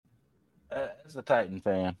As a Titan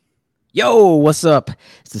fan. Yo, what's up?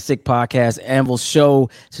 It's the Sick Podcast Anvil Show.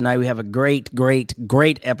 Tonight we have a great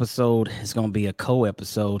episode. It's going to be a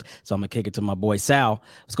co-episode. So I'm going to kick it to my boy Sal.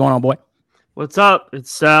 What's going on, boy? What's up? It's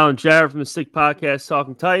Sal and Jared from the Sick Podcast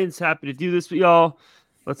Talking Titans. Happy to do this with y'all.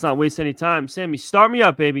 Let's not waste any time. Sammy, start me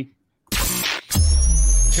up, baby.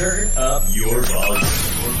 Turn up your volume.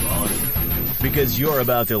 Because you're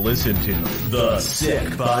about to listen to the Sick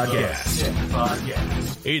Podcast.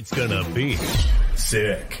 It's gonna be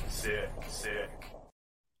sick.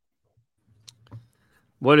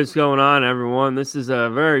 What is going on, everyone? This is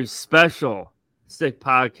a very special Sick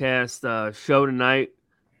Podcast show tonight.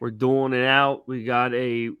 We're dueling it out. We got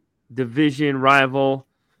a division rival.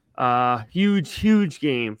 Huge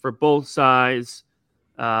game for both sides.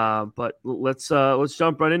 But let's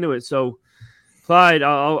jump right into it. So, Clyde,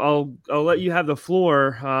 I'll let you have the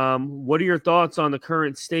floor. What are your thoughts on the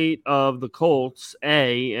current state of the Colts,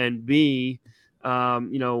 A, and B?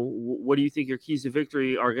 What do you think your keys to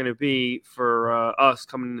victory are going to be for us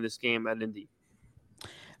coming into this game at Indy?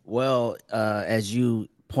 Well, as you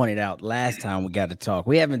pointed out last time we got to talk,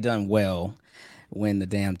 we haven't done well when the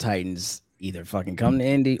damn Titans either fucking come to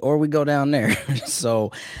Indy or we go down there.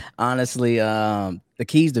 So, honestly, the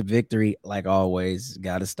keys to victory, like always,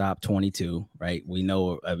 got to stop 22, right? We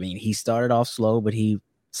know, he started off slow, but he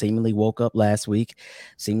seemingly woke up last week.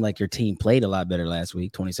 Seemed like your team played a lot better last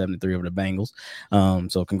week, 27-3 over the Bengals.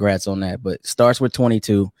 So congrats on that. But starts with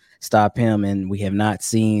 22, stop him, and we have not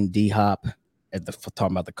seen D-Hop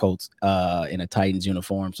talking about the Colts in a Titans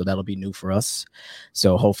uniform, so that'll be new for us.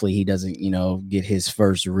 So hopefully he doesn't, get his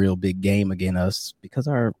first real big game against us because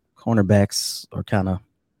our cornerbacks are kind of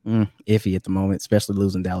iffy at the moment, especially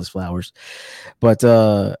losing Dallas Flowers. But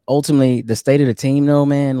ultimately, the state of the team, though,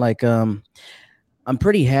 man, I'm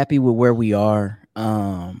pretty happy with where we are.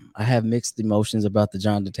 I have mixed emotions about the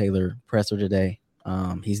Jonathan Taylor presser today.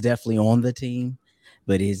 He's definitely on the team,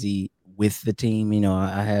 but is he with the team?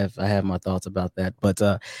 I have my thoughts about that. But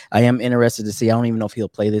I am interested to see. I don't even know if he'll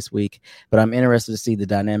play this week, but I'm interested to see the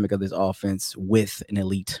dynamic of this offense with an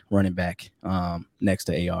elite running back next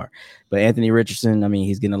to AR. But Anthony Richardson,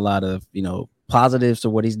 he's getting a lot of positives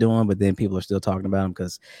to what he's doing, but then people are still talking about him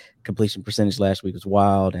because completion percentage last week was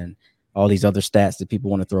wild and all these other stats that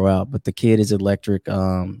people want to throw out. But the kid is electric.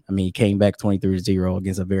 He came back 23-0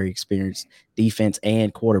 against a very experienced defense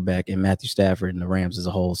and quarterback in Matthew Stafford and the Rams as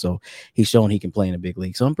a whole. So he's shown he can play in a big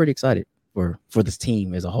league. So I'm pretty excited for this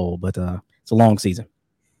team as a whole. But it's a long season.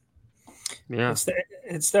 Yeah,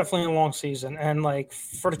 it's definitely a long season. And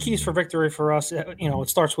for the keys for victory for us, it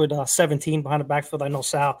starts with 17 behind the backfield. I know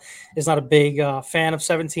Sal is not a big fan of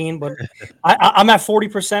 17, but I'm at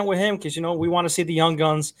 40% with him because, we want to see the young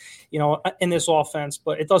guns, in this offense.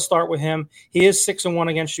 But it does start with him. He is 6-1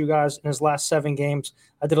 against you guys in his last 7 games.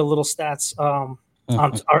 I did a little stats on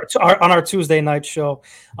our Tuesday night show.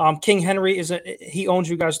 King Henry he owns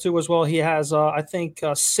you guys too as well. He has, I think,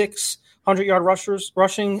 600-yard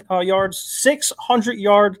rushing yards,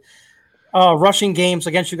 600-yard rushing games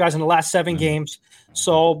against you guys in the last 7 games.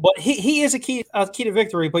 So, but he is a key to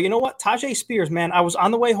victory. But you know what? Tajay Spears, man, I was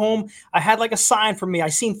on the way home. I had a sign for me. I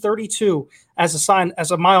seen 32 as a sign,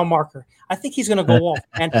 as a mile marker. I think he's going to go off,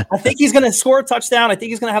 and I think he's going to score a touchdown. I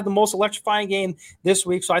think he's going to have the most electrifying game this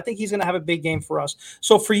week. So I think he's going to have a big game for us.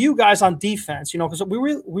 So for you guys on defense, because we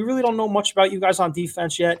really don't know much about you guys on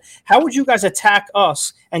defense yet. How would you guys attack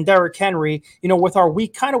us and Derrick Henry, with our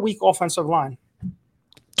weak offensive line?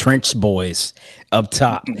 Trench boys up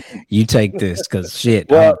top. You take this because shit.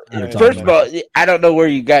 Well, first of all, I don't know where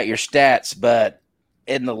you got your stats, but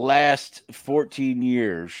in the last 14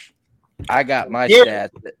 years, I got my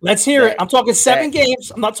stats. Let's hear it. I'm talking 7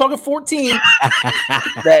 games. I'm not talking 14.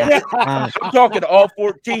 I'm talking all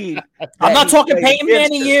 14. I'm not talking Peyton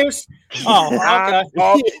Manning years. Oh,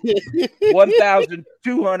 okay.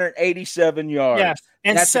 1,287 yards. Yes,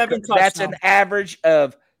 and that's 7 touchdowns. That's an average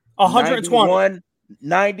of 120.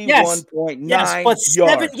 91.9 yes, but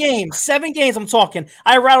yards. 7 games I'm talking.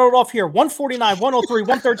 I rattled off here 149, 103,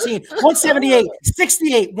 113, 178,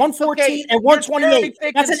 68, 114, and 128.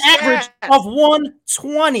 That's an average of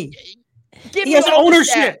 120. He has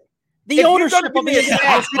ownership. The ownership of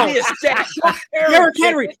Derrick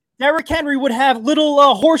Henry. Derrick Henry would have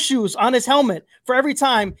little horseshoes on his helmet for every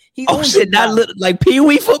time he owns it. Not little, like Pee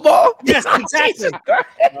Wee football? Yes, exactly.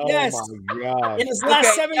 Yes. Oh, my God. In his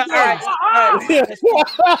last 7 years. I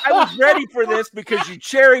was ready for this because you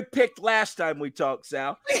cherry-picked last time we talked,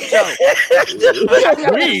 Sal. So, I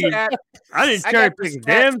didn't cherry-pick a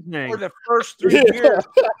damn thing. For the first 3 years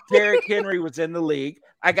Derrick Henry was in the league,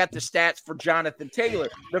 I got the stats for Jonathan Taylor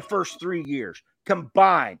the first 3 years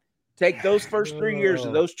combined. Take those first 3 years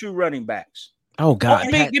of those two running backs. Oh God!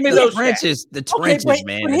 Give me those trenches. The trenches,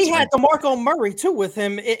 man. But he had DeMarco Murray too with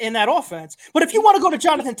him in that offense. But if you want to go to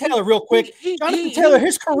Jonathan Taylor real quick, Jonathan Taylor,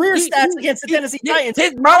 his career stats against the Tennessee Titans,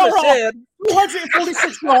 his mama said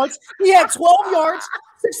 246 yards. He had 12 yards,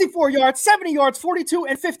 64 yards, 70 yards, 42,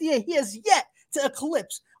 and 58. He has yet to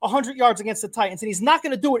eclipse 100 yards against the Titans, and he's not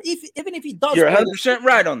going to do it even if he does. You're 100%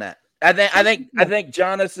 right on that. I think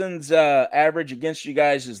Jonathan's average against you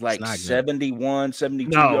guys is like 71,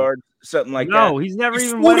 72 yards, something like that. No, he's never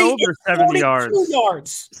even went over 70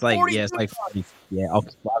 yards. It's like, it's like 40. Yeah, I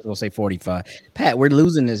was going to say 45. Pat, we're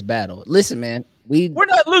losing this battle. Listen, man, we're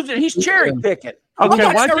not losing. He's cherry picking.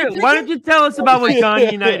 Okay, why don't you tell us about what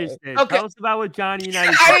Johnny Unitas did? Okay. Tell us about what Johnny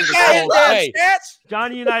Unitas did.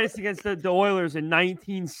 Johnny Unitas against the Oilers in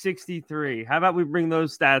 1963. How about we bring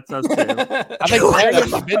those stats up too? I think Pat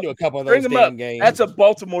has been to a couple of those damn games. That's a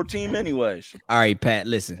Baltimore team anyways. All right, Pat,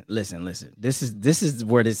 listen. This is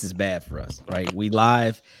where this is bad for us, right? We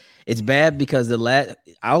live. It's bad because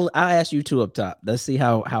I'll ask you two up top. Let's see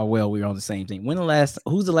how well we're on the same team.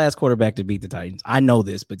 Who's the last quarterback to beat the Titans? I know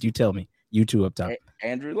this, but you tell me. You two up top.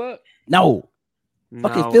 Andrew Luck. No.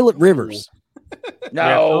 Fucking Phillip Rivers.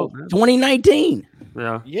 No. 2019.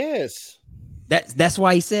 Yeah. Yes. That's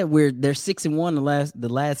why he said they're 6-1 the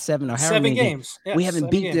last 7 or however many games. Yes, we haven't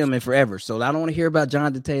beat them in forever. So I don't want to hear about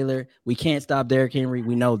Jonathan Taylor. We can't stop Derrick Henry.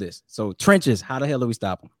 We know this. So trenches, how the hell do we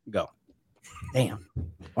stop them? Go. Damn.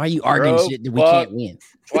 Why are you arguing shit that we can't win?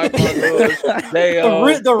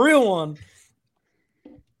 The real one.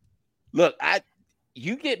 Look,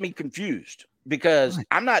 you get me confused because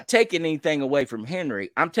I'm not taking anything away from Henry.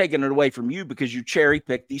 I'm taking it away from you because you cherry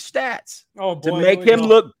pick these stats to make him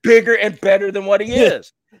look bigger and better than what he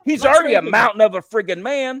is. He's already a mountain of a friggin'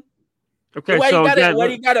 man. Okay, why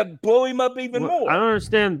you gotta blow him up even more? I don't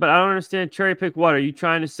understand cherry pick what? Are you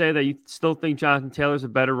trying to say that you still think Jonathan Taylor's a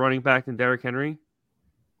better running back than Derrick Henry?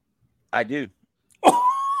 I do.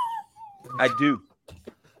 I do.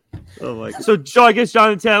 So I guess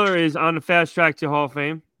Jonathan Taylor is on the fast track to Hall of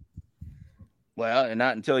Fame. Well, and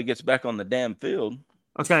not until he gets back on the damn field.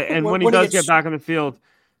 Okay, and when he does get back on the field,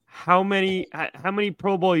 how many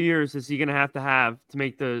Pro Bowl years is he going to have to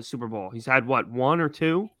make the Super Bowl? He's had what, 1 or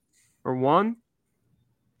 2, or 1?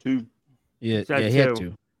 2. Yeah, he had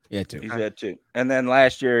 2. Yeah, 2. He's had 2, and then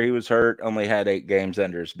last year he was hurt, only had 8 games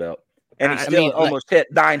under his belt, and he almost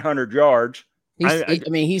hit 900 yards.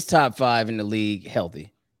 He's top 5 in the league,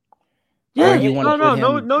 healthy. Yeah,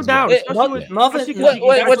 no doubt. Nothing. Definitely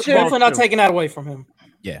not taking that away from him.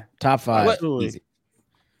 Yeah, top 5. Easy.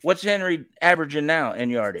 What's Henry averaging now in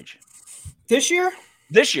yardage? This year?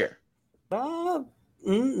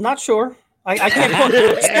 Not sure. I can't put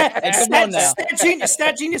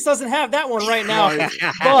Stat Genius doesn't have that one right now. But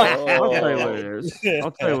I'll tell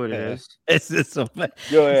you what it is. It's just so funny.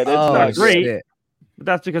 Go ahead. It's not great. Shit. But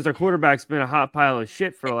that's because our quarterback's been a hot pile of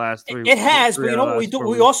shit for the last 3 weeks. It has, but you know what we do?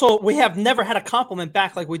 We have never had a compliment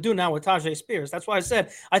back like we do now with Tajay Spears. That's why I said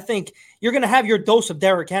I think you're going to have your dose of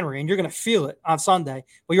Derrick Henry, and you're going to feel it on Sunday.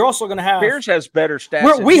 But you're also going to have Spears has better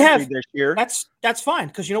stats. We have this year. That's fine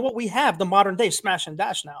because you know what? We have the modern day smash and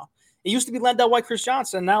dash now. It used to be Lendell White, Chris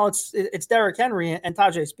Johnson. Now it's Derrick Henry and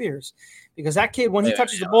Tajay Spears. Because that kid, when he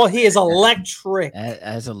touches the ball, he is electric.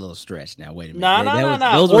 That's a little stretch now. Wait a minute.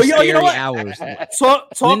 No. Those were scary hours. Talk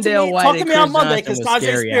to me on Monday because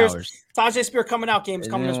Tajay Spears coming out game is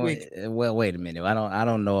coming this week. Well, wait a minute. I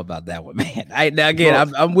don't know about that one, man.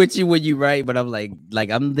 I'm with you when you right, but I'm like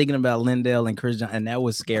I'm thinking about Lindell and Chris Johnson, and that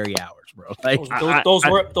was scary hours, bro. Like,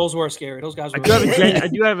 those were scary. Those guys were I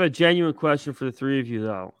do have a genuine question for the three of you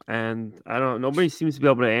though, and nobody seems to be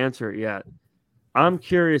able to answer it yet. I'm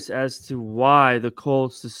curious as to why the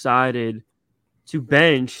Colts decided to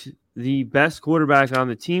bench the best quarterback on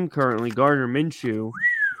the team currently, Gardner Minshew,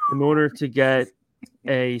 in order to get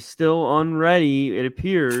a still unready, it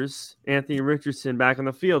appears, Anthony Richardson back on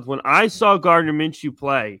the field. When I saw Gardner Minshew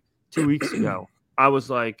play 2 weeks ago, I was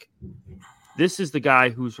like, this is the guy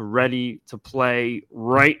who's ready to play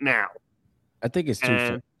right now. I think it's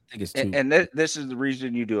too. And this is the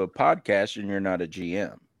reason you do a podcast and you're not a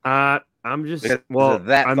GM. I'm just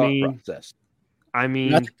process. I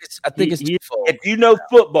think it's if you know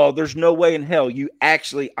football, there's no way in hell you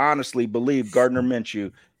actually honestly believe Gardner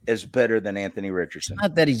Minshew is better than Anthony Richardson.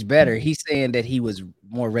 Not that he's better. He's saying that he was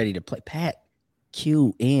more ready to play. Pat,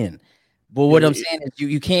 cue in. But what I'm saying is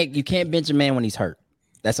you can't bench a man when he's hurt.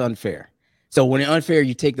 That's unfair. So when it's unfair,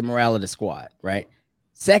 you take the morale of the squad, right?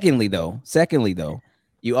 Secondly, though,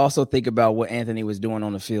 you also think about what Anthony was doing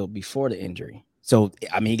on the field before the injury. So,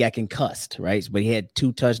 he got concussed, right? But he had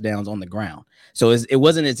 2 touchdowns on the ground. So it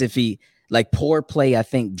wasn't as if he, like poor play, I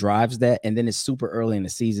think drives that, and then it's super early in the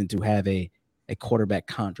season to have a quarterback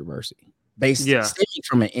controversy stemming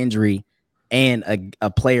from an injury and a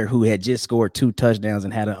player who had just scored 2 touchdowns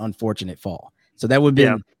and had an unfortunate fall. So that would be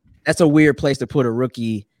that's a weird place to put a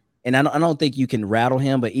rookie. And I don't think you can rattle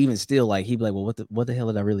him, but even still, like he'd be like, well, what the hell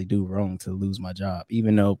did I really do wrong to lose my job?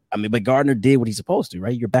 Even though, I mean, but Gardner did what he's supposed to,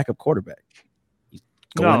 right? You're backup quarterback.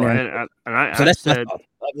 I said.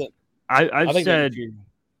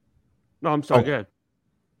 No, I'm sorry. Go ahead.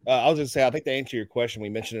 I was going to say, I think to answer your question, we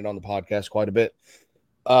mentioned it on the podcast quite a bit.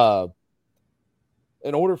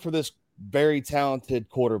 In order for this very talented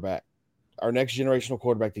quarterback, our next generational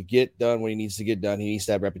quarterback, to get done what he needs to get done, he needs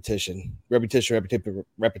to have repetition.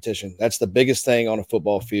 That's the biggest thing on a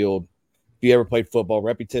football field. If you ever played football,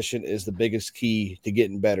 repetition is the biggest key to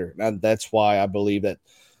getting better. And that's why I believe that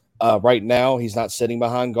right now he's not sitting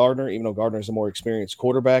behind Gardner, even though Gardner is a more experienced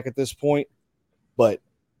quarterback at this point. But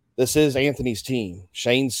this is Anthony's team.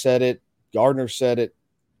 Shane said it. Gardner said it.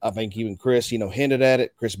 I think even Chris, hinted at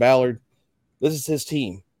it. Chris Ballard. This is his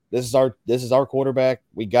team. This is our quarterback.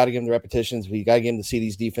 We got to give him the repetitions. We got to get him to see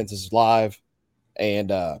these defenses live,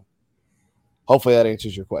 and hopefully that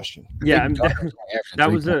answers your question. Yeah,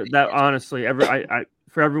 that was honestly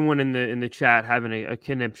for everyone in the chat having a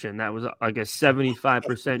conniption. That was like a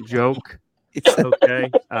 75% joke.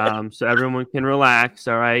 Okay, so everyone can relax.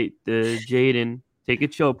 All right, Jaden, take a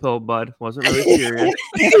chill pill, bud. Wasn't really serious.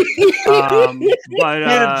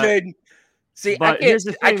 Jaden. See,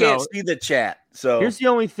 I can't see the chat. So here's the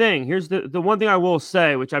only thing. Here's the one thing I will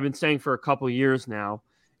say, which I've been saying for a couple years now,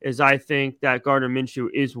 is I think that Gardner Minshew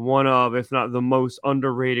is one of, if not the most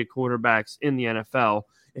underrated quarterbacks in the NFL.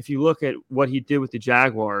 If you look at what he did with the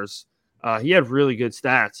Jaguars, he had really good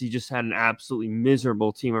stats. He just had an absolutely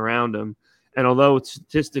miserable team around him. And although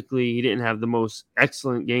statistically he didn't have the most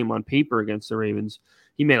excellent game on paper against the Ravens,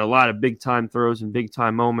 he made a lot of big-time throws and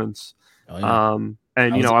big-time moments. Oh, yeah.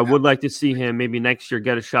 And, I would like to see him maybe next year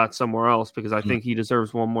get a shot somewhere else because I think he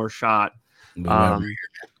deserves one more shot. Obviously,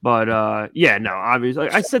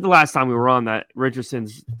 I said the last time we were on that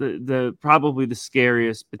Richardson's the probably the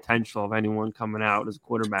scariest potential of anyone coming out as a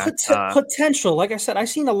quarterback. Potential, like I said, I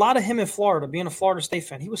seen a lot of him in Florida, being a Florida State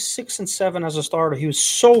fan. He was 6-7 as a starter. He was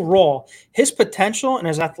so raw. His potential and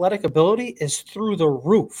his athletic ability is through the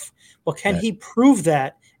roof. But can he prove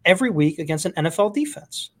that every week against an NFL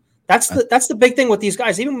defense? That's the big thing with these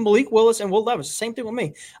guys. Even Malik Willis and Will Levis, the same thing with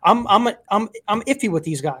me. I'm iffy with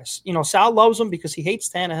these guys. Sal loves them because he hates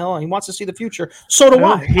Tannehill and he wants to see the future. So do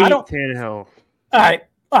I. I don't hate Tannehill. All right.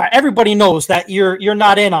 Everybody knows that you're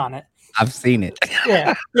not in on it. I've seen it.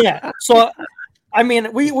 Yeah. So, I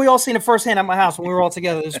mean, we all seen it firsthand at my house when we were all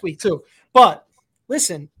together this week too. But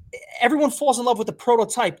listen, everyone falls in love with the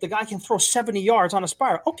prototype. The guy can throw 70 yards on a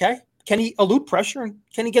spiral. Okay. Can he elude pressure and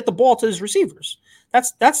can he get the ball to his receivers?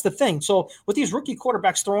 That's the thing. So with these rookie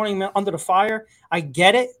quarterbacks throwing him under the fire, I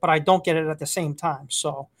get it, but I don't get it at the same time.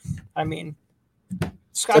 So, I mean,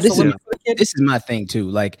 this is my thing too.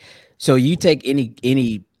 Like, so you take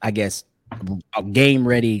any I guess a game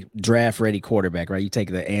ready, draft ready quarterback, right? You take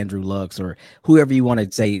the Andrew Lucks or whoever you want to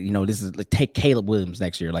say. This is take Caleb Williams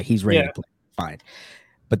next year. Like he's ready to play. Fine.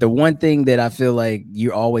 But the one thing that I feel like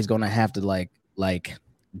you're always going to have to like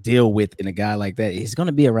deal with in a guy like that is going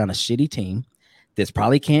to be around a shitty team that's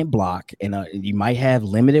probably can't block, and you might have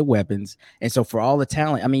limited weapons. And so for all the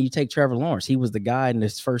talent, I mean, you take Trevor Lawrence, he was the guy in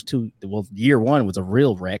his first two. Well, year one was a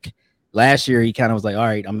real wreck. Last year, he kind of was like, all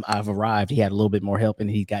right, I've arrived. He had a little bit more help, and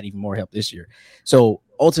he got even more help this year. So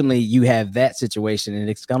ultimately, you have that situation, and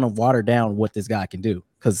it's going to water down what this guy can do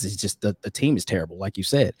because it's just the team is terrible, like you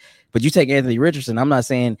said. But you take Anthony Richardson, I'm not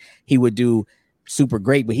saying he would do super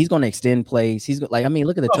great, but he's going to extend plays. He's like, I mean,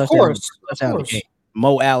 look at the touchdown game.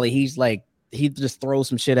 Mo Alley, he's like, he just throws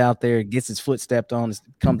some shit out there, gets his foot stepped on,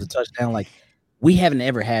 comes a touchdown. Like, we haven't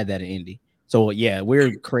ever had that in Indy. So, yeah,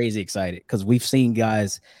 we're crazy excited because we've seen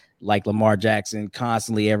guys like Lamar Jackson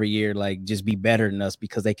constantly every year, like, just be better than us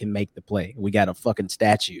because they can make the play. We got a fucking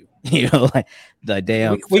statue, like the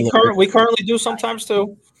damn. We currently do sometimes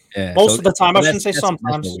too. Yeah, most of the time. I shouldn't say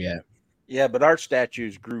sometimes. Yeah, but our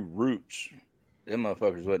statues grew roots. Them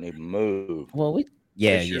motherfuckers wouldn't even move. Well,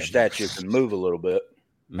 your statue can move a little bit.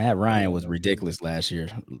 Matt Ryan was ridiculous last year.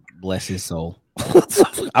 Bless his soul.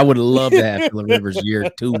 I would love to have Phillip Rivers year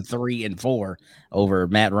 2, 3, and 4 over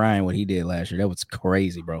Matt Ryan, what he did last year. That was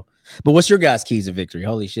crazy, bro. But what's your guys' keys to victory?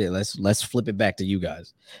 Holy shit. Let's flip it back to you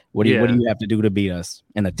guys. What do you have to do to beat us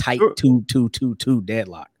in a tight 2-2-2-2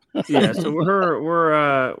 deadlock? Yeah, so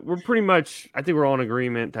we're pretty much, I think we're all in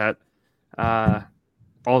agreement that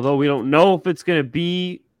although we don't know if it's going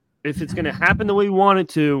to happen the way we want it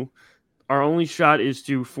to, our only shot is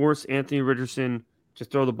to force Anthony Richardson to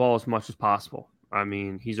throw the ball as much as possible. I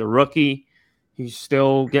mean, he's a rookie. He's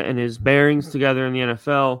still getting his bearings together in the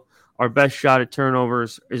NFL. Our best shot at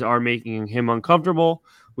turnovers is making him uncomfortable.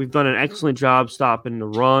 We've done an excellent job stopping the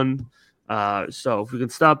run. So if we can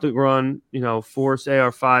stop the run, force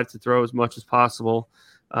AR5 to throw as much as possible,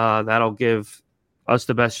 that'll give us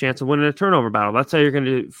the best chance of winning a turnover battle. That's how you're going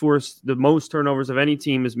to force the most turnovers of any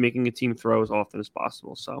team, is making a team throw as often as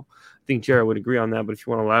possible. So I think Jared would agree on that, but if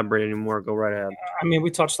you want to elaborate any more, go right ahead. I mean, we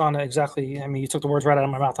touched on it exactly. I mean, you took the words right out of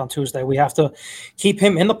my mouth on Tuesday. We have to keep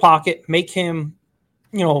him in the pocket, make him,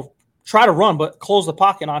 try to run, but close the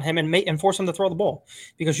pocket on him and force him to throw the ball,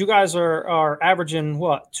 because you guys are averaging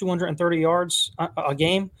 230 yards a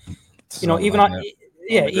game, even on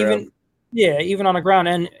the ground.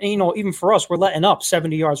 And even for us, we're letting up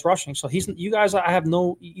 70 yards rushing. So you guys have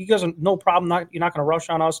no problem. You're not going to rush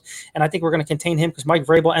on us. And I think we're going to contain him, because Mike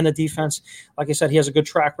Vrabel and the defense, like I said, he has a good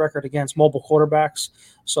track record against mobile quarterbacks.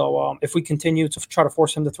 So if we continue to try to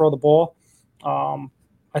force him to throw the ball,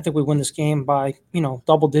 I think we win this game by,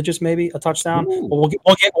 double digits, maybe a touchdown. But we'll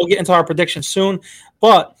get into our predictions soon.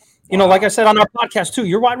 But, like I said on our podcast too,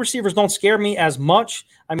 your wide receivers don't scare me as much.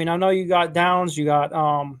 I mean, I know you got Downs, you got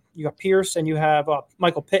Pierce, and you have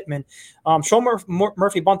Michael Pittman. Sean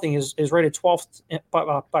Murphy-Bunting is rated 12th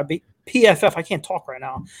by PFF. I can't talk right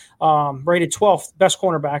now. Rated 12th best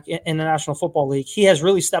cornerback in the National Football League. He has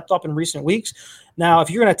really stepped up in recent weeks. Now, if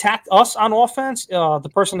you're going to attack us on offense, the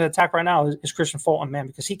person to attack right now is Christian Fulton, man,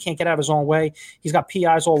 because he can't get out of his own way. He's got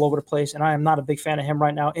PIs all over the place, and I am not a big fan of him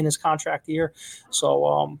right now in his contract year.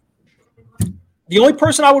 So the only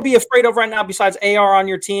person I would be afraid of right now besides AR on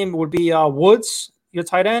your team would be Woods, your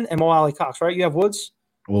tight end, and Mo Alley Cox, right? You have Woods?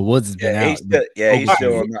 Well, Woods has been out. He's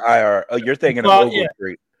still on the IR. Oh, you're thinking of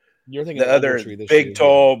Ogletree. You're thinking the other big,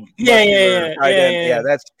 tall, yeah.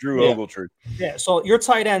 That's Drew Ogletree. Yeah. So your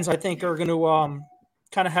tight ends, I think, are going to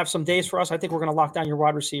kind of have some days for us. I think we're going to lock down your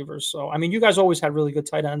wide receivers. So I mean, you guys always had really good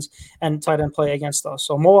tight ends and tight end play against us.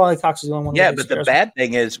 So Mo Alley Cox is the only one. Yeah, but the bad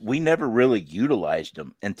thing is we never really utilized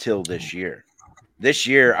them until this year. This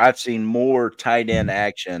year, I've seen more tight end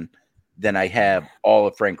action than I have all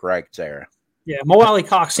of Frank Reich's era. Yeah, Mo Alley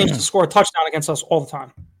Cox seems to score a touchdown against us all the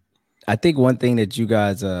time. I think one thing that you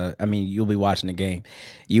guys, you'll be watching the game.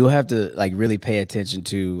 You have to really pay attention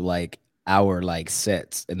to our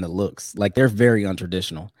sets and the looks. They're very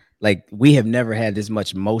untraditional. We have never had this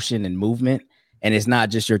much motion and movement, and it's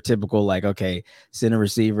not just your typical send a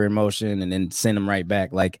receiver in motion and then send them right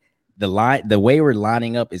back. The way we're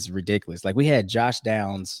lining up is ridiculous. We had Josh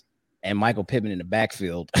Downs and Michael Pittman in the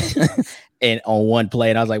backfield and on one play,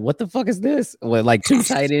 and I was like, what the fuck is this? With two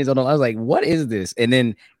tight ends I was like, what is this? And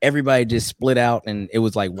then everybody just split out, and it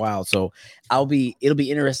was wow. So it'll be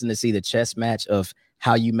interesting to see the chess match of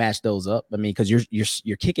how you match those up. I mean, because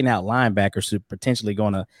you're kicking out linebackers who potentially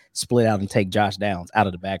going to split out and take Josh Downs out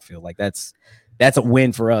of the backfield. That's a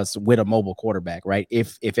win for us with a mobile quarterback, right?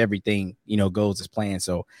 If everything goes as planned.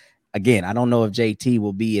 So again, I don't know if JT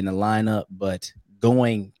will be in the lineup, but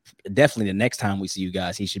definitely the next time we see you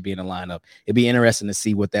guys, he should be in the lineup. It'd be interesting to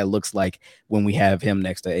see what that looks like when we have him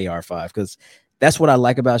next to AR5, because that's what I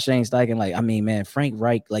like about Shane Steichen. Man, Frank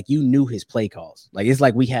Reich, you knew his play calls. It's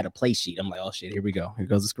we had a play sheet. I'm like, oh shit, here we go. Here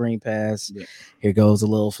goes the screen pass. Yeah. Here goes a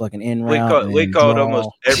little fucking in route. We called almost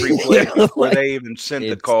every play before they even sent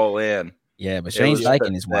the call in. Yeah, but Shane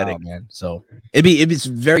Steichen is wild, man. So it's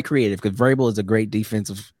very creative, because Vrabel is a great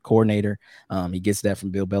defensive coordinator. He gets that from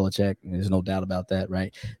Bill Belichick, and there's no doubt about that,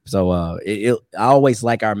 right? So I always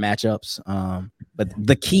like our matchups. But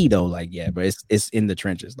the key though, but it's in the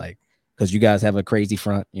trenches, because you guys have a crazy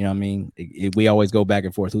front. You know what I mean? We always go back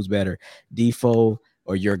and forth. Who's better, Defoe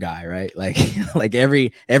or your guy, right?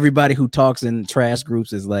 Everybody who talks in trash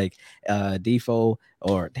groups is Defoe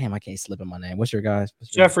or damn, I can't slip in my name. What's your guys?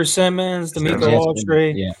 Jeffrey Simmons, D'Amico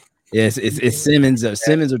Autry. Yeah. Yes, it's Simmons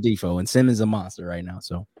or Defoe, and Simmons a monster right now.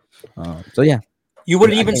 So yeah. You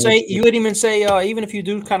wouldn't even say even if you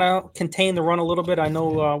do kind of contain the run a little bit. I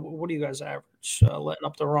know what do you guys average letting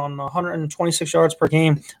up the run 126 yards per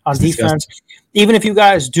game on defense. Even if you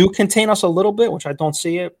guys do contain us a little bit, which I don't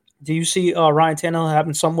see it. Do you see Ryan Tannehill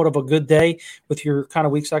having somewhat of a good day with your kind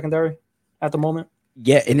of weak secondary at the moment?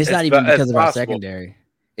 Yeah, and it's not even because of our secondary.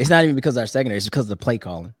 It's not even because of our secondary. It's because of the play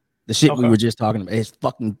calling. The shit we were just talking about. It's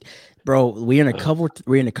fucking, bro. We're in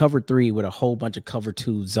a cover 3 with a whole bunch of cover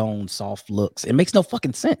 2 zone soft looks. It makes no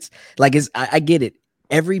fucking sense. I get it.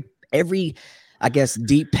 Every I guess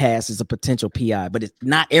deep pass is a potential PI, but it's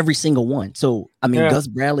not every single one. So Gus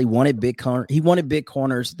Bradley wanted big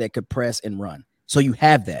corners that could press and run. So you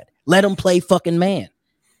have that. Let them play fucking man.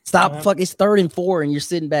 Stop. Fuck. It's 3rd and 4, and you're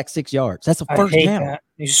sitting back 6 yards. That's a first down. That.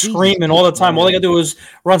 He's screaming all the time. All they got to do is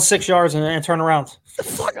run 6 yards and turn around.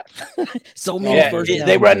 So many first downs.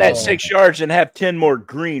 They run that 6 yards and have 10 more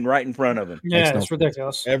green right in front of them. Yeah, it's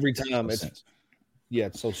ridiculous. Every time.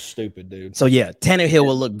 It's so stupid, dude. So yeah, Tannehill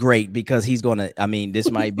will look great because he's gonna. I mean, this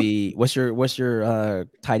might be what's your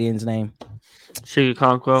tight end's name?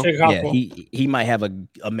 Chigakonkwo. Yeah, he might have an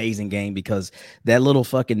amazing game because that little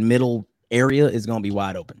fucking middle area is gonna be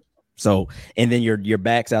wide open. So, and then your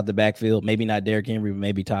backs out the backfield, maybe not Derrick Henry, but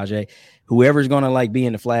maybe Tajay. Whoever's gonna like be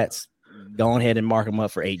in the flats, go ahead and mark him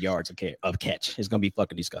up for 8 yards of catch. It's gonna be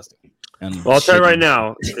fucking disgusting. Well, I'll tell you right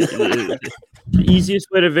now, the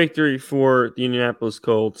easiest way to victory for the Indianapolis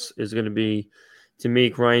Colts is going to be to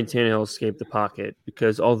make Ryan Tannehill escape the pocket.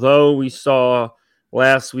 Because although we saw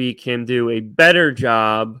last week him do a better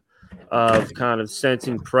job of kind of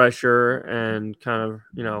sensing pressure and kind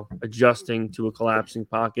of, adjusting to a collapsing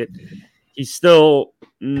pocket, he's still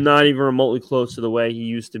not even remotely close to the way he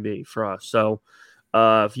used to be for us. So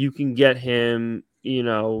if you can get him,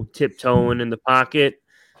 tiptoeing in the pocket,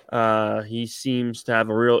 he seems to have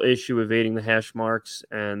a real issue evading the hash marks,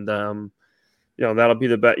 and that'll be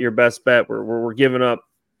your best bet. We're giving up,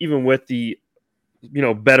 even with the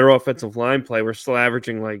better offensive line play, we're still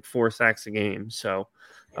averaging like 4 sacks a game. So,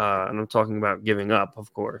 and I'm talking about giving up,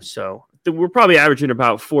 of course. So we're probably averaging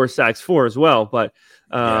about 4 sacks as well. But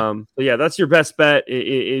that's your best bet.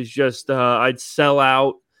 Is just I'd sell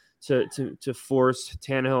out to force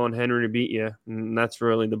Tannehill and Henry to beat you, and that's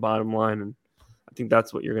really the bottom line. And I think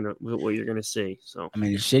that's what you're gonna see. So I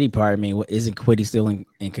mean, the shitty part. I mean, isn't Quiddy still in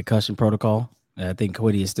concussion protocol? I think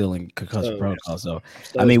Quiddy is still in concussion protocol. So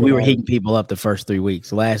I mean, we were heating people up the first 3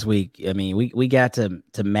 weeks. Last week, I mean, we got to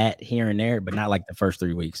Matt here and there, but not like the first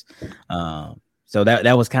 3 weeks. So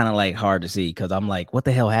that was kind of like hard to see because I'm like, what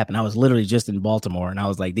the hell happened? I was literally just in Baltimore, and I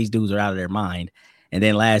was like, these dudes are out of their mind. And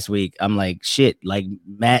then last week, I'm like, shit, like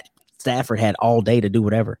Matt Stafford had all day to do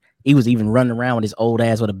whatever. He was even running around with his old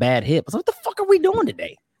ass with a bad hip. I was like, what the fuck are we doing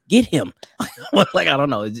today? Get him. Like, I don't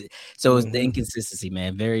know. So it's the inconsistency,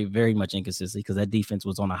 man. Very, very much inconsistency because that defense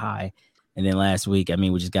was on a high. And then last week, I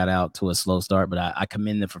mean, we just got out to a slow start, but I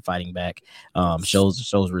commend them for fighting back.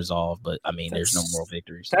 Shows resolve, but I mean, there's no moral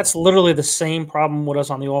victories. That's literally the same problem with us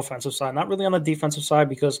on the offensive side, not really on the defensive side,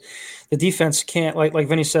 because the defense can't, like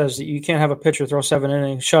Vinny says, you can't have a pitcher throw 7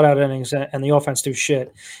 innings, shutout innings, and the offense do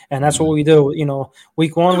shit. And that's what we do.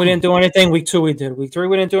 Week 1 we didn't do anything. Week 2 we did. Week 3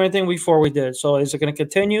 we didn't do anything. Week 4 we did. So is it going to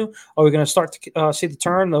continue? Are we going to start to see the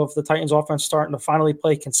turn of the Titans offense starting to finally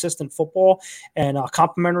play consistent football and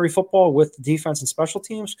complementary football with the defense and special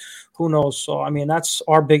teams? Who knows? So I mean, that's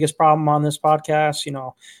our biggest problem on this podcast.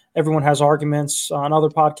 Everyone has arguments on other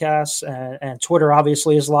podcasts, and Twitter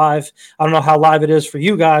obviously is live. I don't know how live it is for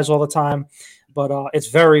you guys all the time, but it's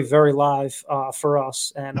very, very live for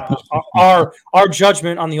us. And our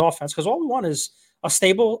judgment on the offense, because all we want is a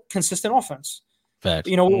stable, consistent offense. Facts.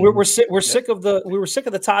 We're sick of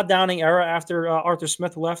the Todd Downing era after Arthur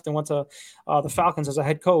Smith left and went to the Falcons as a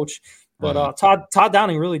head coach. But Todd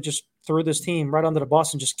Downing really just threw this team right under the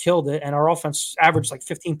bus and just killed it. And our offense averaged like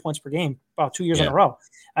 15 points per game about 2 years in a row.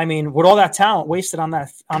 I mean, with all that talent wasted on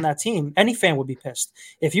that team, any fan would be pissed.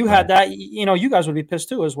 If you had that, you guys would be pissed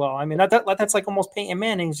too as well. I mean, that's like almost Peyton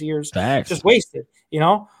Manning's years just wasted.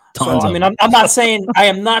 So I mean, I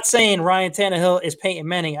am not saying Ryan Tannehill is Peyton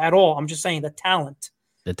Manning at all. I'm just saying the talent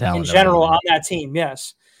in general on that team.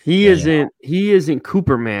 Yes, he isn't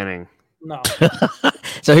Cooper Manning. No.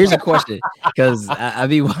 So here's a question, because I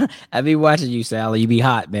be watching you, Sally. You be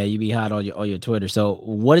hot, man. You be hot on your Twitter. So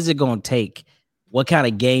what is it going to take? What kind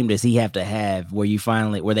of game does he have to have where they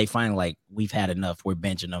finally like, we've had enough, we're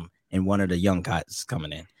benching him, and one of the young guys is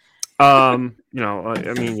coming in? I mean,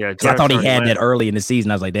 yeah. I thought he had that early in the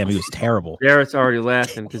season. I was like, damn, he was terrible. Jarrett's already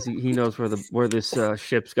laughing because he knows where this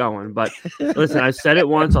ship's going. But listen, I said it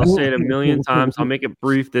once. I'll say it a million times. I'll make it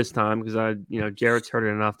brief this time because Jarrett's heard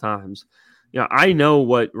it enough times. I know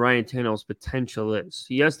what Ryan Tannehill's potential is.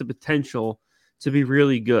 He has the potential to be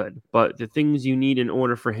really good, but the things you need in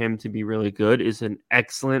order for him to be really good is an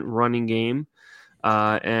excellent running game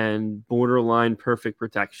and borderline perfect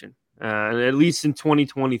protection. And at least in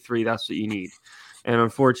 2023, that's what you need. And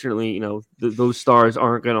unfortunately, those stars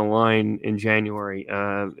aren't going to align in January,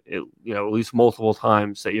 at least multiple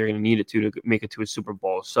times that you're going to need it to make it to a Super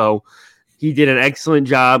Bowl. So he did an excellent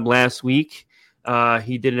job last week.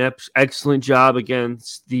 He did an excellent job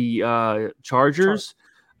against the Chargers.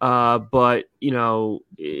 But,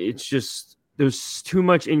 it's just there's too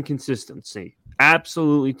much inconsistency.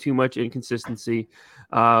 Absolutely too much inconsistency.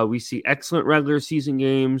 We see excellent regular season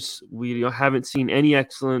games. We haven't seen any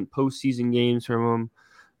excellent postseason games from him.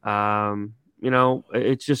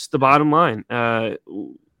 It's just the bottom line.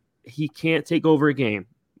 He can't take over a game.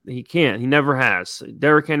 He can't. He never has.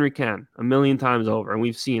 Derrick Henry can 1,000,000 times over, and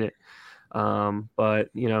we've seen it. But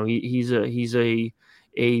he's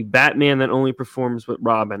a Batman that only performs with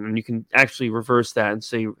Robin, and you can actually reverse that and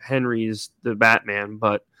say Henry is the Batman.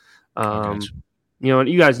 But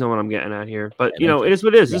you guys know what I'm getting at here. But it is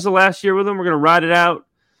what it is. This is the last year with him. We're gonna ride it out,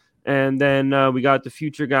 and then we got the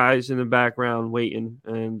future guys in the background waiting,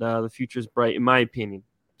 and the future's bright, in my opinion.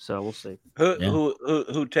 So we'll see.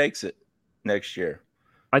 Who takes it next year?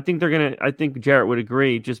 I think Jarrett would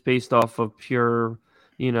agree, just based off of pure,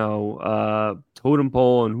 totem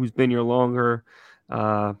pole and who's been here longer.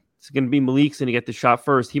 It's going to be Malik's going to get the shot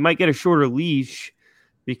first. He might get a shorter leash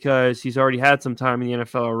because he's already had some time in the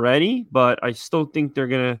NFL already, but I still think they're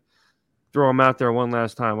going to throw him out there one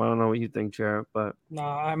last time. I don't know what you think, Jarrett, but no,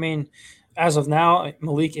 I mean, as of now,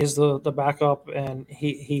 Malik is the backup, and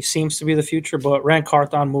he seems to be the future. But Rand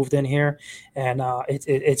Carthon moved in here, and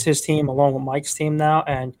it's his team along with Mike's team now.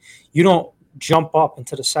 And you don't jump up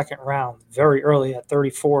into the second round very early at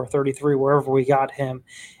 34, 33, wherever we got him,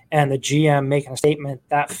 and the GM making a statement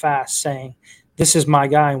that fast saying, this is my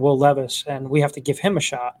guy, Will Levis, and we have to give him a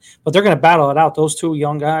shot. But they're going to battle it out, those two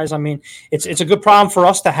young guys. I mean, it's a good problem for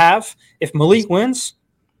us to have. If Malik wins,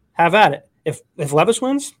 have at it. If Levis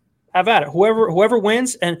wins, have at it. Whoever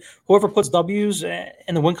wins and whoever puts W's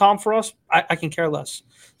in the win column for us, I can care less.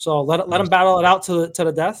 So let them battle it out to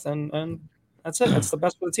the death, and that's it. That's the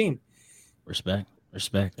best for the team. Respect.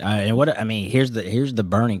 Here's the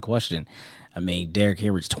burning question. I mean, Derrick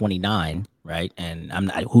Henry's 29, right?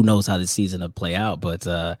 And who knows how this season will play out, but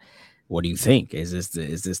what do you think? Is this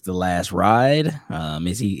the last ride?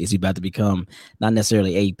 Is he about to become not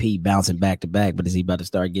necessarily AP bouncing back to back, but is he about to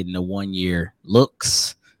start getting the 1 year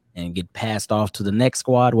looks and get passed off to the next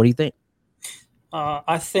squad? What do you think?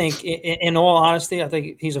 I think, in all honesty, I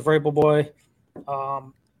think he's a variable boy.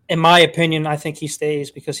 In my opinion, I think he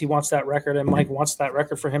stays because he wants that record, and Mike wants that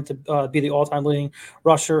record for him to be the all-time leading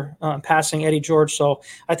rusher, passing Eddie George. So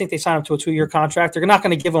I think they signed him to a 2-year contract. They're not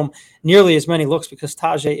going to give him nearly as many looks because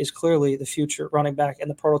Tajay is clearly the future running back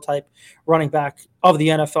and the prototype running back of the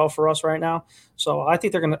NFL for us right now. So I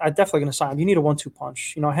think they're definitely going to sign him. You need a 1-2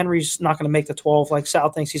 punch. Henry's not going to make the 12 like Sal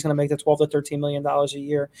thinks he's going to make the $12 to $13 million a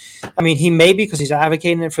year. I mean, he may be because he's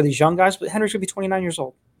advocating it for these young guys, but Henry's going to be 29 years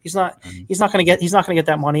old. He's not going to get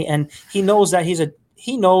that money, and he knows that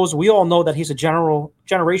we all know that he's a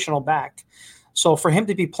generational back. So for him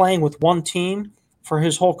to be playing with one team for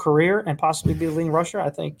his whole career and possibly be the leading rusher, I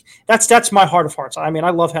think that's my heart of hearts. I mean, I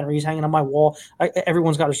love Henry. He's hanging on my wall.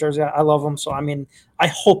 Everyone's got his jersey. I love him. So I mean, I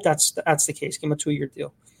hope that's the case. Give him a 2-year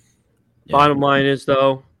deal. Yeah. Bottom line is,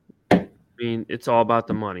 though, I mean, it's all about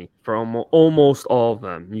the money for almost all of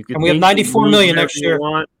them. And we have $94 million next year.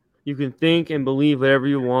 You can think and believe whatever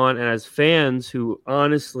you want, and as fans who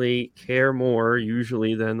honestly care more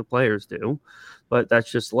usually than the players do, but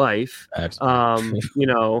that's just life. We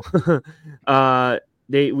want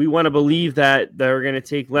to believe that they're going to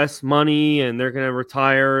take less money and they're going to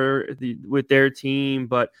retire with their team.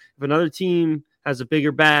 But if another team has a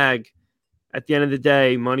bigger bag, at the end of the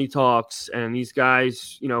day, money talks, and these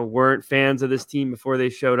guys, weren't fans of this team before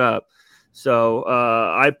they showed up. So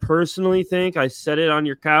I personally think, I said it on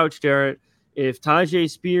your couch, Jarrett, if Tajay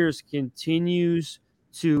Spears continues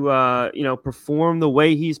to, perform the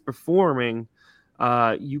way he's performing,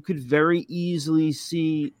 you could very easily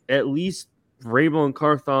see at least Vrabel and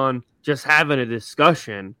Carthon just having a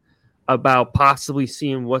discussion about possibly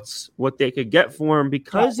seeing what they could get for him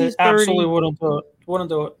because he's 30. Absolutely wouldn't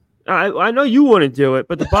do it. I know you wouldn't do it,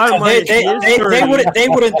 but the bottom line they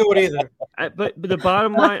wouldn't do it either. But the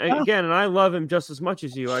bottom line, again, and I love him just as much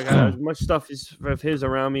as you. I got as much stuff of his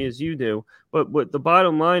around me as you do. But what the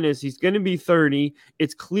bottom line is, he's going to be 30.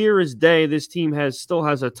 It's clear as day this team still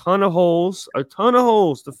has a ton of holes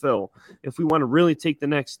to fill. If we want to really take the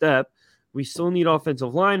next step, we still need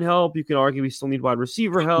offensive line help. You can argue we still need wide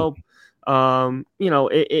receiver help. And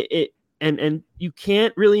you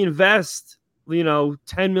can't really invest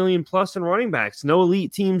 10 million plus in running backs. No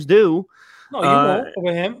elite teams do. No, you won't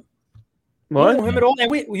with him. What? You won't with him at all, and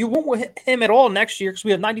you won't with him at all next year because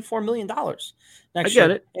we have $94 million next year. I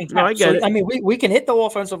get it. No, I get it. I mean, we can hit the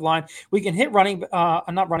offensive line. We can hit a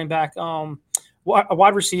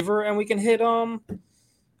wide receiver, and we can hit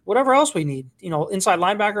whatever else we need. Inside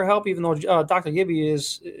linebacker help. Even though Dr. Gibby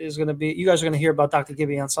is going to be, you guys are going to hear about Dr.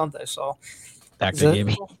 Gibby on Sunday. So Dr.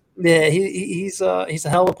 Gibby. Yeah, he's a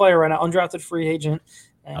hell of a player right now, undrafted free agent,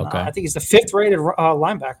 and I think he's the 5th rated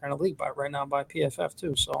linebacker in the league by PFF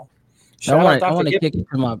too. So I want to kick it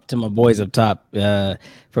to my boys up top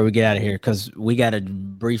before we get out of here, because we got to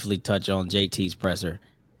briefly touch on JT's presser.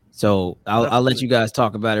 So I'll let you guys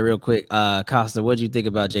talk about it real quick. Costa, what did you think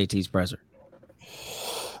about JT's presser?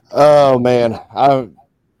 Oh man,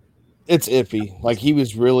 it's iffy. Like, he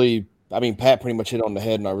was really. I mean, Pat pretty much hit on the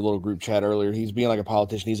head in our little group chat earlier. He's being like a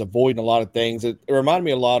politician. He's avoiding a lot of things. It reminded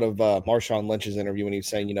me a lot of Marshawn Lynch's interview when he was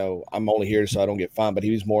saying, you know, I'm only here so I don't get fined. But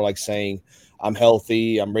he was more like saying, I'm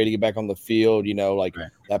healthy. I'm ready to get back on the field, you know, like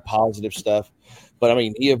that positive stuff. But, I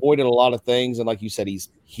mean, he avoided a lot of things. And like you said, he's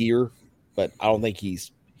here. But I don't think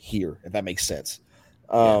he's here, if that makes sense.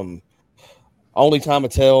 Only time to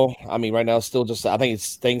tell. I mean, right now it's still just – I think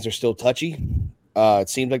things are still touchy. It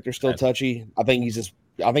seems like they're still touchy. I think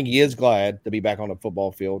he is glad to be back on the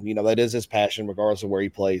football field. You know, that is his passion, regardless of where he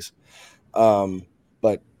plays.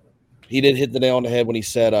 But he did hit the nail on the head when he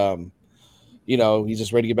said, you know, he's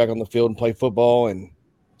just ready to get back on the field and play football and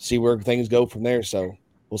see where things go from there. So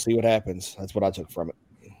we'll see what happens. That's what I took from it.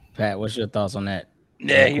 Pat, what's your thoughts on that?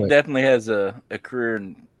 Yeah, he definitely has a career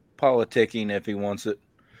in politicking if he wants it,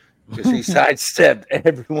 because he sidestepped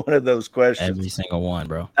every one of those questions. Every single one,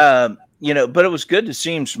 bro. You know, but it was good to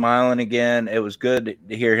see him smiling again. It was good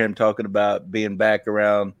to hear him talking about being back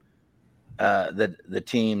around the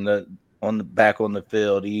team back on the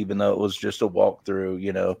field, even though it was just a walkthrough.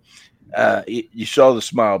 You know, you saw the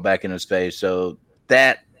smile back in his face, so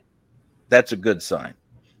that's a good sign.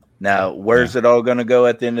 Now, where's it all going to go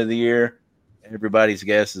at the end of the year? Everybody's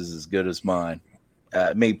guess is as good as mine.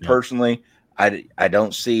 Me personally, I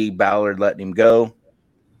don't see Ballard letting him go.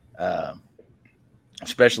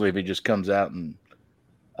 Especially if he just comes out and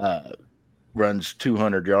runs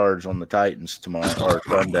 200 yards on the Titans tomorrow or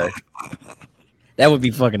Sunday. That would be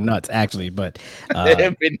fucking nuts, actually. But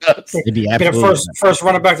it'd be nuts. It'd be absolutely nuts. First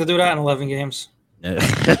running back to do that in 11 games. Don't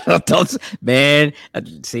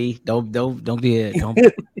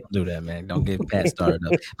do that, man. Don't get Pat started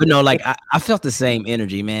up. But no, like I felt the same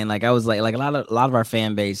energy, man. Like I was like a lot of our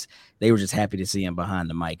fan base, they were just happy to see him behind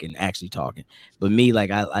the mic and actually talking. But me, like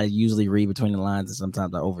I usually read between the lines and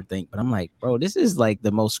sometimes I overthink. But I'm like, bro, this is like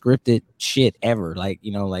the most scripted shit ever. Like,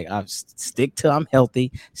 you know, like I stick to I'm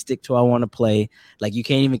healthy, stick to I want to play. Like you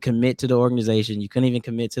can't even commit to the organization. You couldn't even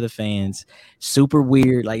commit to the fans. Super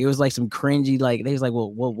weird. Like it was like some cringy. Like they was like,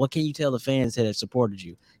 well, what can you tell the fans that supported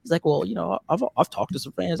you? He's like, well, you know, I've talked to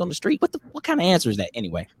some fans on the street. What kind of answer is that?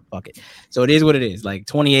 Anyway, fuck it. So it is what it is. Like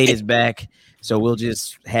 28 is back. So we'll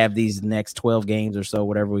just have these next 12 games or so,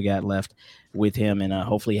 whatever we got left with him, and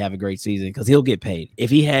hopefully have a great season because he'll get paid.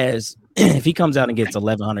 If he comes out and gets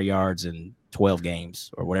 1,100 yards in 12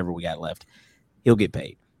 games or whatever we got left, he'll get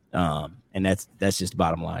paid. And that's just the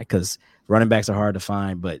bottom line, because running backs are hard to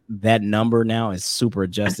find, but that number now is super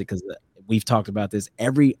adjusted because we've talked about this.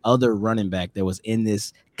 Every other running back that was in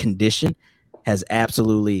this condition has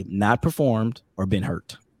absolutely not performed or been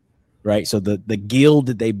hurt. Right. So the guild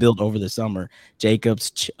that they built over the summer, Jacobs,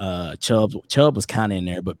 Chubb was kind of in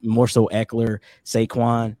there, but more so Eckler,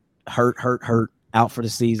 Saquon, hurt, out for the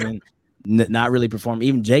season, not really performing.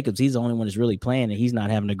 Even Jacobs, he's the only one that's really playing, and he's not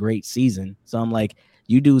having a great season. So I'm like,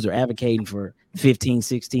 you dudes are advocating for 15,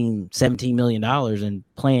 16, $17 million and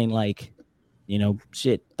playing like, you know,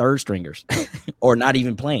 third stringers or not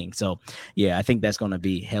even playing. So, yeah, I think that's going to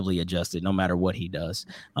be heavily adjusted no matter what he does.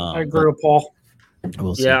 I agree with Paul.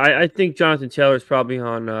 We'll see. I think Jonathan Taylor is probably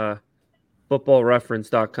on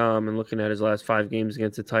footballreference.com and looking at his last 5 games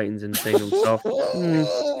against the Titans and saying to himself,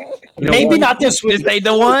 maybe not this week. Is they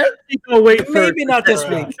the one? Maybe not this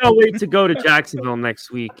week. I'll wait to go to Jacksonville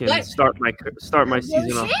next week and start my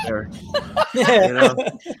season off there. You know?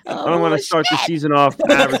 I don't want to start the season off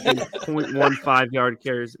averaging 0.15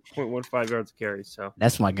 yards a carry. So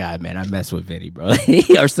that's my guy, man. I mess with Vinny, bro.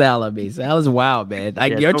 Or Sal, I mean. Sal is wild, man.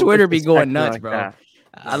 Like your Twitter be going nuts, like bro. That.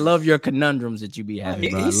 I love your conundrums that you be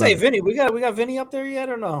having, bro. He say Vinny. We got Vinny up there yet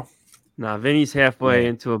or no? Nah, Vinny's halfway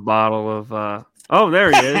into a bottle of oh,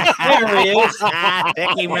 there he is. There he is.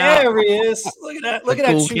 There he is. Look at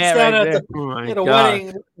that shoot down at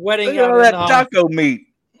the wedding. Look at all that taco meat.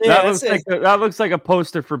 Yeah, that looks like a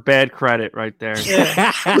poster for Bad Credit right there.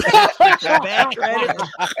 Yeah. Bad Credit.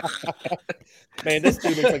 Man, this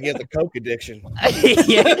dude looks like he has a coke addiction.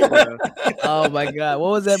 Yeah. Oh my God, what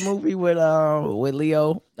was that movie with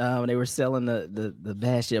Leo when they were selling the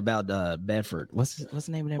bad shit about Bedford? What's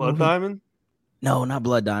the name of that Blood movie? Diamond? No, not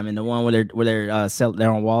Blood Diamond. The one where they're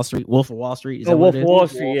on Wall Street. Wolf of Wall Street. Wolf of Wall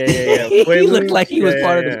Street. Yeah. He looked like he was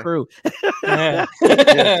part of the crew.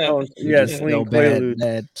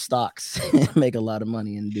 Bad stocks make a lot of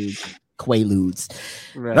money and do Quaaludes.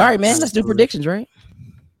 Right. All right, man. Let's do predictions, right?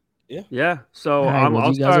 Yeah. So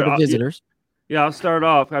I'll start. The visitors. Yeah, I'll start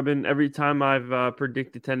off. Every time I've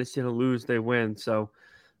predicted Tennessee to lose, they win. So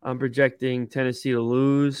I'm projecting Tennessee to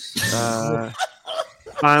lose.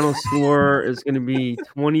 Final score is going to be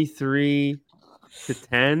 23-10.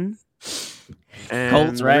 And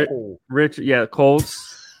Colts, right? Colts.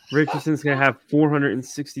 Richardson's going to have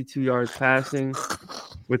 462 yards passing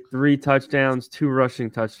with 3 touchdowns, 2 rushing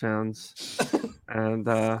touchdowns. And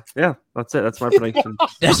that's it. That's my prediction.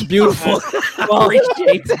 That's beautiful. Well,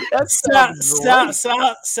 appreciate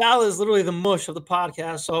that. Sal is literally the mush of the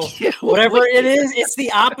podcast. So whatever it is, it's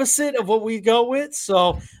the opposite of what we go with.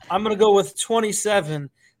 So I'm going to go with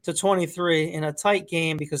 27-23 in a tight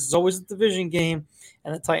game because it's always a division game,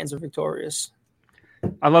 and the Titans are victorious.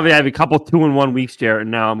 I love it. I have a couple 2-1 weeks, Jared, and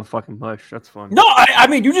now I'm a fucking mush. That's fun. No, I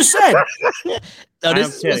mean, you just said. No,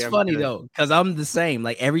 this is what's funny, though, because I'm the same.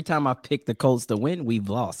 Like, every time I pick the Colts to win, we've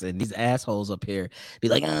lost. And these assholes up here be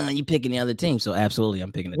like, you picking the other team. So, absolutely,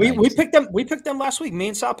 I'm picking the Titans. We picked them last week. Me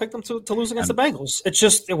and Sal picked them to lose against the Bengals. It's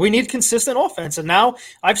just we need consistent offense. And now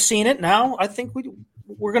I've seen it. Now I think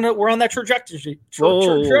we're on that trajectory.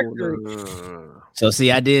 So,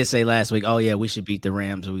 see, I did say last week, we should beat the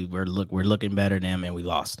Rams. We're looking better than them, and we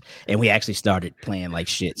lost. And we actually started playing like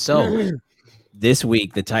shit. So, this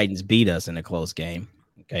week, the Titans beat us in a close game.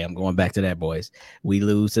 Okay, I'm going back to that, boys. We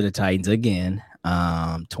lose to the Titans again,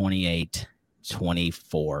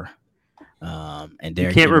 28-24. And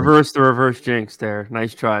you can't reverse the reverse jinx there.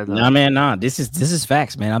 Nice try, though. No, man, no. This is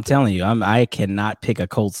facts, man. I'm telling you. I cannot pick a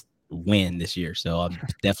Colts win this year, so I'm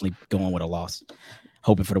definitely going with a loss.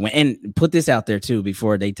 Hoping for the win. And put this out there too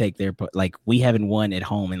before they take their we haven't won at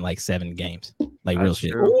home in like 7 games. Like real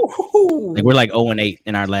shit. Like we're like 0-8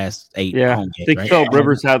 in our last 8 home games. I think Philip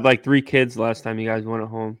Rivers had like 3 kids last time you guys won at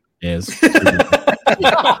home. Yes. All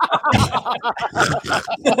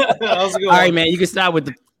right, man. You can stop with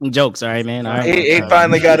the jokes, all right, man. All right. He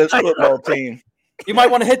finally got his football team. You might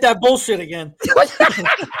want to hit that bullshit again.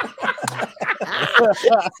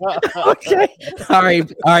 Okay. All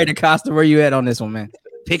right, Acosta, where you at on this one, man?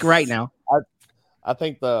 Pick right now. I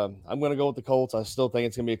think I'm going to go with the Colts. I still think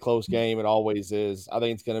it's going to be a close game. It always is. I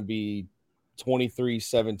think it's going to be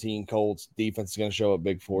 23-17 Colts. Defense is going to show up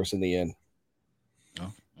big force in the end.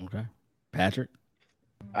 Oh, okay. Patrick?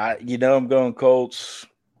 I'm going Colts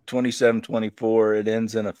 27-24. It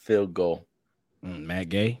ends in a field goal. Matt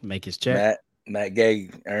Gay, make his check. Matt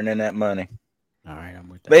Gay earning that money. All right, I'm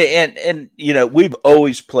with that. But, and we've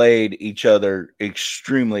always played each other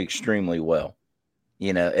extremely, extremely well.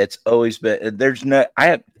 It's always been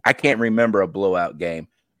I can't remember a blowout game.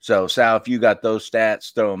 So Sal, if you got those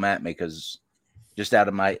stats, throw them at me because just out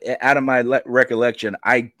of my recollection,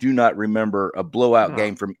 I do not remember a blowout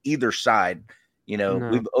game from either side. We've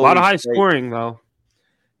a lot of high scoring though.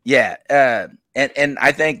 Yeah, and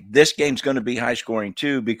I think this game's going to be high scoring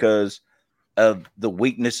too because of the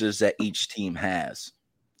weaknesses that each team has.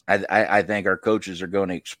 I think our coaches are going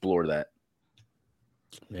to explore that.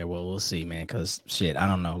 Yeah, well, we'll see, man. Because shit, I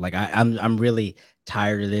don't know. Like I'm really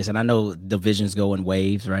tired of this, and I know divisions go in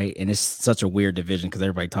waves, right? And it's such a weird division because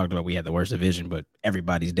everybody talked about we had the worst division, but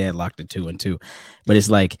everybody's deadlocked at 2-2. But it's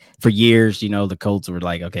like for years, the Colts were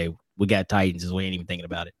like, okay, we got Titans, we ain't even thinking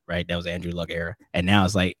about it, right? That was Andrew Luck era, and now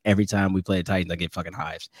it's like every time we play the Titans, I get fucking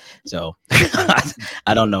hives. So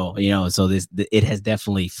I don't know, So it has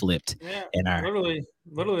definitely flipped. Yeah, in our literally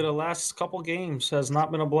the last couple games has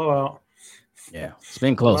not been a blowout. Yeah, it's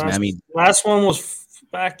been close, man. I mean, last one was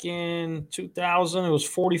back in 2000. It was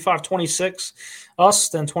 45-26 us,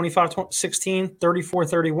 then 25-16,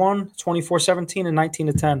 34-31, 24-17, and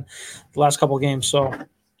 19-10 the last couple of games. So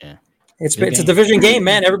yeah, it's a division game,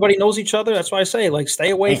 man. Everybody knows each other. That's why I say,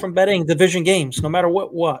 stay away from betting division games, no matter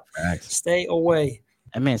what. Facts. Stay away.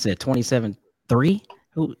 That man said 27-3.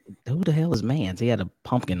 Who the hell is Mans? He had a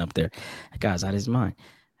pumpkin up there. That guy's out of his mind.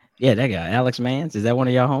 Yeah, that guy, Alex Mans. Is that one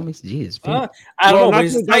of y'all homies? Jeez. I don't know. But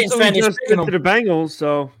he's a Titans fan. He's to the Bengals,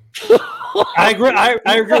 so I agree. I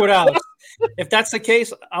agree with Alex. If that's the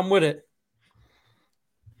case, I'm with it.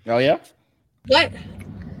 Oh yeah. What?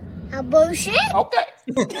 A bullshit. Okay.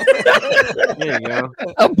 There you go.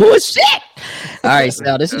 A bullshit. All right,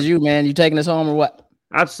 Sal. This is you, man. You taking us home or what?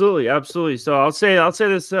 Absolutely. So I'll say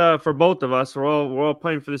this for both of us. We're all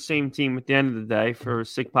playing for the same team at the end of the day for a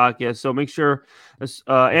sick podcast. So make sure this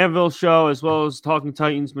Anvil show as well as Talking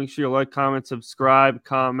Titans. Make sure you like, comment, subscribe,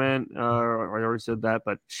 comment. I already said that,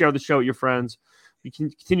 but share the show with your friends. We can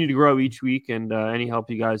continue to grow each week, and any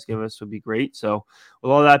help you guys give us would be great. So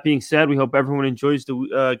with all that being said, we hope everyone enjoys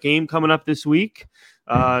the game coming up this week.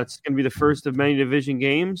 It's going to be the first of many division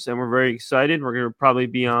games, and we're very excited. We're going to probably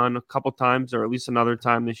be on a couple times or at least another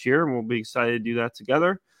time this year, and we'll be excited to do that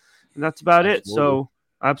together. And that's about it. So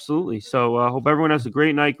Absolutely. So hope everyone has a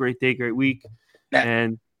great night, great day, great week.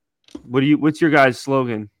 And what's your guys'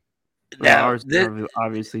 slogan? Now, ours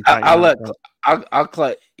obviously. That's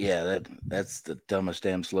the dumbest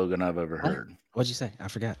damn slogan I've ever heard. What'd you say? I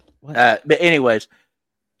forgot. What? But anyways,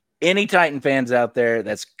 any Titan fans out there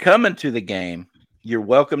that's coming to the game, you're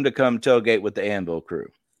welcome to come tailgate with the Anvil crew.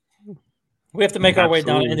 We have to make our way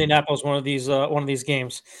down to Indianapolis one of these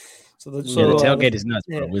games. So the tailgate is nuts,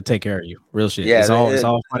 bro. We'll take care of you. Real shit. Yeah, it's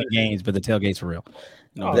all funny games, but the tailgate's for real.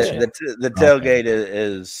 The tailgate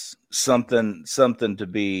is something to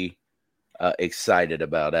be excited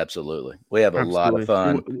about. Absolutely, we have a lot of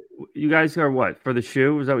fun. You guys are what for the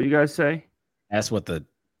shoe? Is that what you guys say? That's what the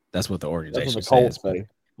organization says.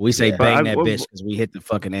 We say bang that bitch because we hit the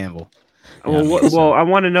fucking anvil. Well, I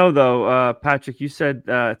want to know though, Patrick. You said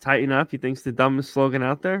tighten up. You think's the dumbest slogan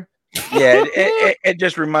out there? Yeah, it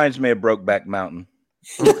just reminds me of Brokeback Mountain.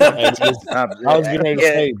 I was going to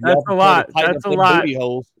say that's a lot. That's a lot.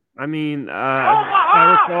 I mean, if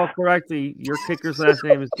I recall correctly, your kicker's last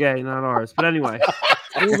name is Gay, not ours. But anyway,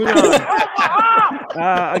 moving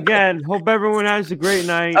on. Again, hope everyone has a great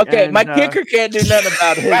night. Okay, my kicker can't do nothing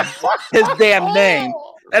about his damn name.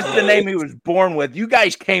 That's the name he was born with. You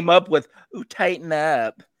guys came up with tighten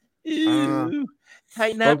up. Ooh,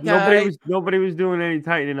 tighten up, guys. Nobody was doing any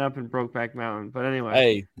tightening up in Brokeback Mountain. But anyway.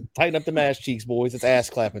 Hey, tighten up the ass cheeks, boys. It's ass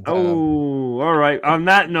clapping time. Oh, all right. On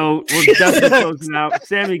that note, we're definitely closing out.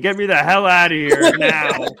 Sammy, get me the hell out of here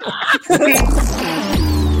now.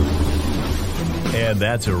 And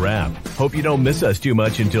that's a wrap. Hope you don't miss us too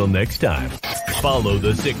much until next time. Follow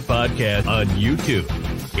the Sick Podcast on YouTube,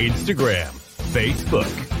 Instagram,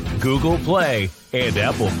 Facebook, Google Play, and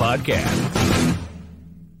Apple Podcasts.